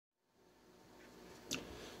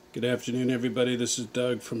Good afternoon, everybody. This is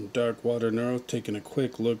Doug from Darkwater North taking a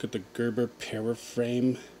quick look at the Gerber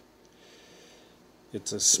Paraframe.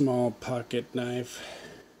 It's a small pocket knife,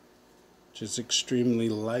 which is extremely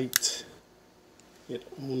light. It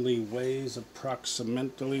only weighs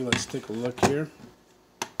approximately, let's take a look here.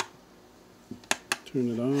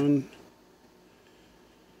 Turn it on.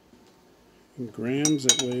 In grams,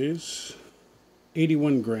 it weighs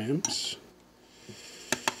 81 grams.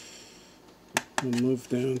 We'll move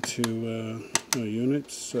down to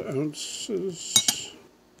units, ounces,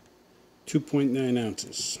 2.9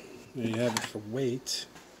 ounces. There you have it for weight.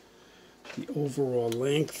 The overall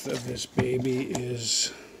length of this baby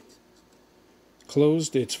is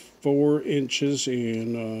closed. It's 4 inches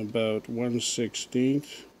and about 1/16.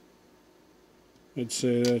 I'd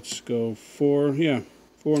say let's go 4 and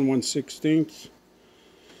 1/16.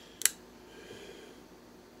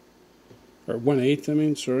 Or 1/8, I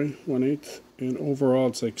mean, sorry, 1/8. And overall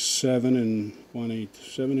it's like 7 and 1/8.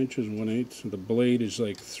 7 inches and 1/8. The blade is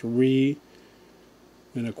like 3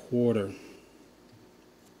 1/4.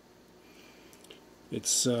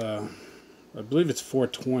 It's I believe it's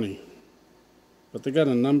 420. But they got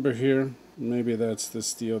a number here. Maybe that's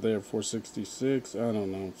this deal there, 466. I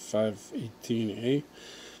don't know, 518A.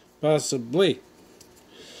 Possibly.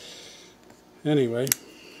 Anyway,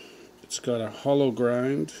 it's got a hollow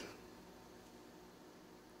grind.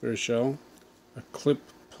 Very shallow. A clip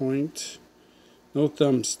point. No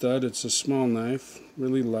thumb stud. It's a small knife.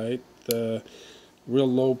 Really light.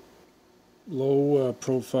 Real low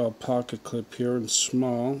profile pocket clip here and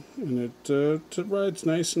small. And it rides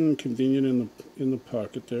nice and convenient in the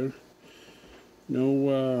pocket there.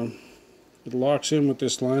 No, it locks in with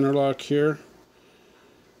this liner lock here.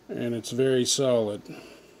 And it's very solid.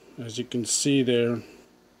 As you can see there,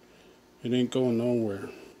 it ain't going nowhere.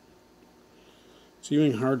 It's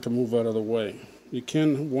even hard to move out of the way. You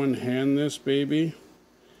can one-hand this baby,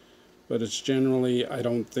 but it's generally, I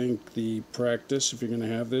don't think, the practice if you're going to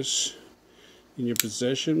have this in your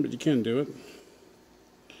possession, but you can do it.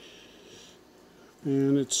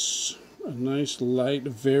 And it's a nice, light,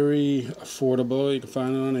 very affordable. You can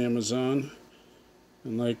find it on Amazon.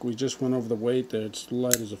 And like we just went over the weight there, it's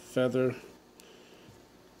light as a feather.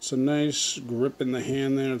 It's a nice grip in the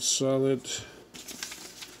hand there. It's solid.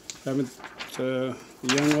 The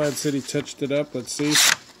young lad said he touched it up. Let's see.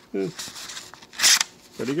 Yeah.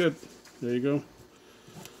 Pretty good. There you go.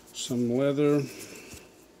 Some leather.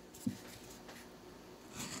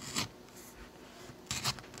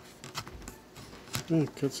 Yeah,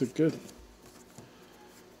 cuts it good.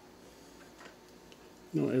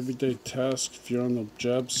 No everyday task. If you're on the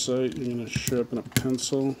job site, you're going to sharpen a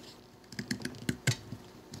pencil.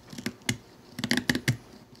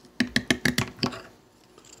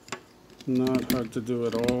 Not hard to do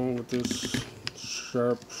at all with this.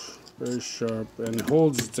 Sharp, very sharp, and it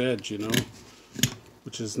holds its edge, you know,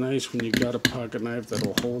 which is nice when you got a pocket knife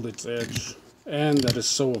that'll hold its edge and that is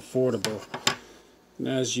so affordable. And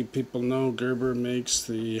as you people know, Gerber makes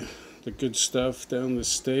the good stuff down the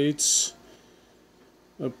States.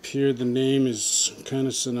 Up here the name is kind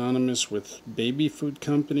of synonymous with baby food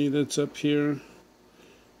company that's up here.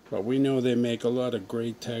 But we know they make a lot of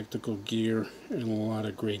great tactical gear and a lot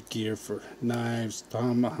of great gear for knives,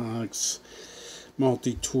 tomahawks,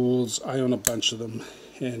 multi-tools. I own a bunch of them,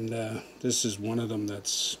 and this is one of them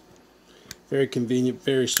that's very convenient,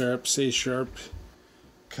 very sharp, stays sharp,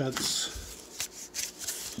 cuts.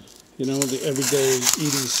 You know, the everyday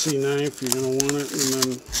EDC knife, you're going to want it, and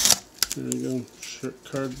then there you go,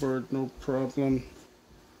 cardboard, no problem.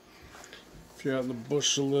 If you're out in the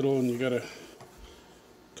bush a little and you got to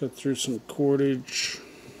cut through some cordage,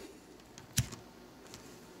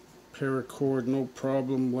 paracord, no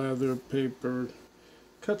problem, leather, paper,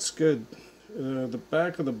 cuts good. The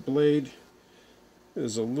back of the blade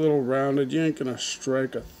is a little rounded. You ain't gonna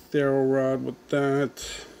strike a ferro rod with that,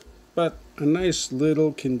 but a nice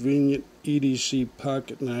little convenient EDC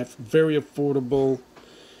pocket knife, very affordable.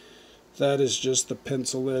 That is just the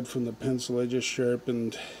pencil lead from the pencil I just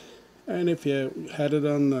sharpened. And if you had it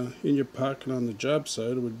in your pocket on the job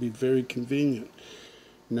site, it would be very convenient.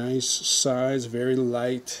 Nice size, very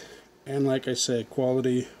light, and like I say,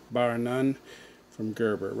 quality bar none from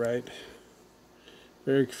Gerber, right?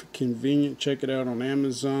 Very convenient. Check it out on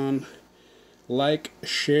Amazon. Like,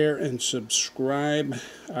 share, and subscribe.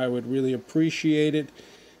 I would really appreciate it.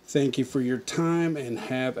 Thank you for your time, and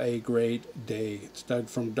have a great day. It's Doug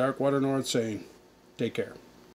from Darkwater North saying, take care.